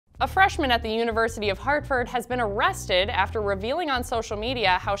A freshman at the University of Hartford has been arrested after revealing on social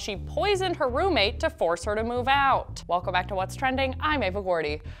media how she poisoned her roommate to force her to move out. Welcome back to What's Trending. I'm Ava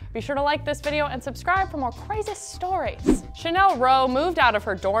Gordy. Be sure to like this video and subscribe for more crazy stories. Chanel Rowe moved out of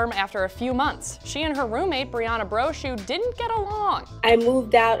her dorm after a few months. She and her roommate, Brianna Brochu, didn't get along. I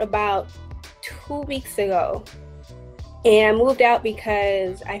moved out about 2 weeks ago. And I moved out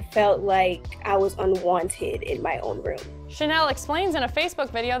because I felt like I was unwanted in my own room. Chanel explains in a Facebook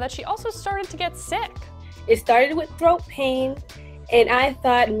video that she also started to get sick. It started with throat pain, and I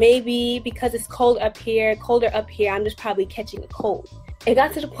thought maybe because it's colder up here, I'm just probably catching a cold. It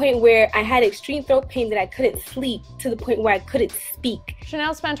got to the point where I had extreme throat pain that I couldn't sleep, to the point where I couldn't speak.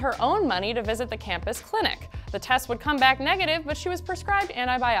 Chanel spent her own money to visit the campus clinic. The test would come back negative, but she was prescribed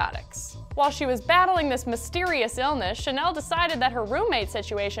antibiotics. While she was battling this mysterious illness, Chanel decided that her roommate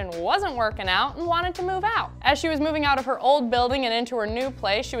situation wasn't working out and wanted to move out. As she was moving out of her old building and into her new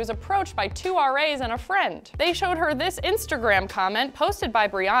place, she was approached by 2 RAs and a friend. They showed her this Instagram comment posted by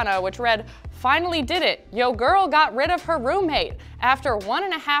Brianna, which read, "Finally did it. Yo girl got rid of her roommate. After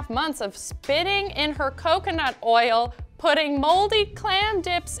 1.5 months of spitting in her coconut oil, putting moldy clam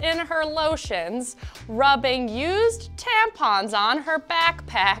dips in her lotions, rubbing used tampons on her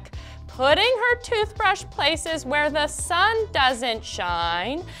backpack, putting her toothbrush places where the sun doesn't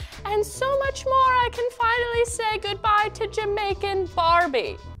shine, and so much more, I can finally say goodbye to Jamaican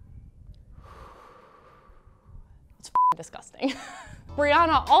Barbie." It's f***ing disgusting.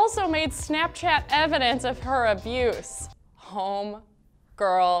 Brianna also made Snapchat evidence of her abuse. Home,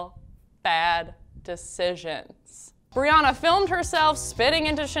 girl, bad decisions. Brianna filmed herself spitting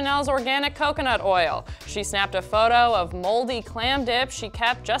into Chanel's organic coconut oil. She snapped a photo of moldy clam dip she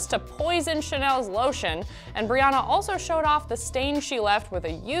kept just to poison Chanel's lotion, and Brianna also showed off the stain she left with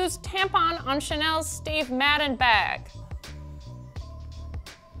a used tampon on Chanel's Steve Madden bag.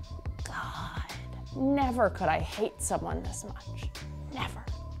 God, never could I hate someone this much. Never.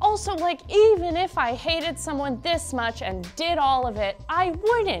 Also, like, even if I hated someone this much and did all of it, I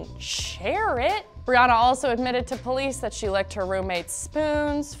wouldn't share it. Brianna also admitted to police that she licked her roommate's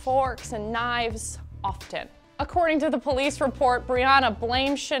spoons, forks, and knives often. According to the police report, Brianna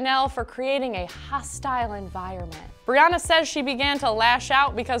blamed Chanel for creating a hostile environment. Brianna says she began to lash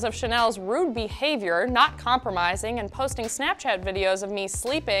out because of Chanel's rude behavior, not compromising, and posting Snapchat videos of me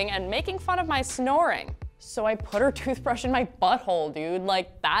sleeping and making fun of my snoring. So I put her toothbrush in my butthole, dude.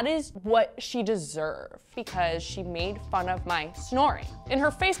 Like, that is what she deserved because she made fun of my snoring. In her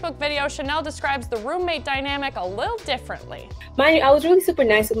Facebook video, Chanel describes the roommate dynamic a little differently. Mind you, I was really super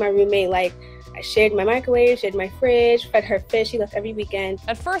nice with my roommate. Like, I shared my microwave, shared my fridge, fed her fish. She left every weekend.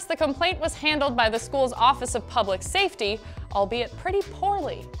 At first, the complaint was handled by the school's Office of Public Safety, albeit pretty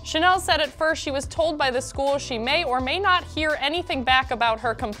poorly. Chanel said at first she was told by the school she may or may not hear anything back about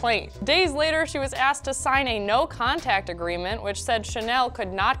her complaint. Days later, she was asked to sign a no-contact agreement, which said Chanel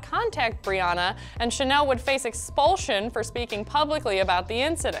could not contact Brianna, and Chanel would face expulsion for speaking publicly about the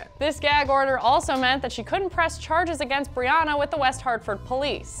incident. This gag order also meant that she couldn't press charges against Brianna with the West Hartford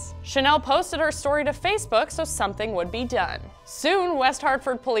police. Chanel posted her story to Facebook so something would be done. Soon, West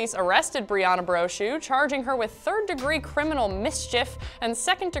Hartford police arrested Brianna Brochu, charging her with 3rd-degree criminal mischief and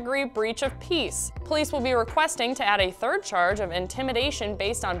 2nd-degree breach of peace. Police will be requesting to add a 3rd charge of intimidation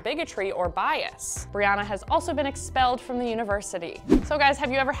based on bigotry or bias. Brianna has also been expelled from the university. So guys,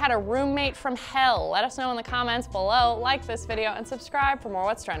 have you ever had a roommate from hell? Let us know in the comments below, like this video, and subscribe for more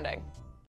What's Trending.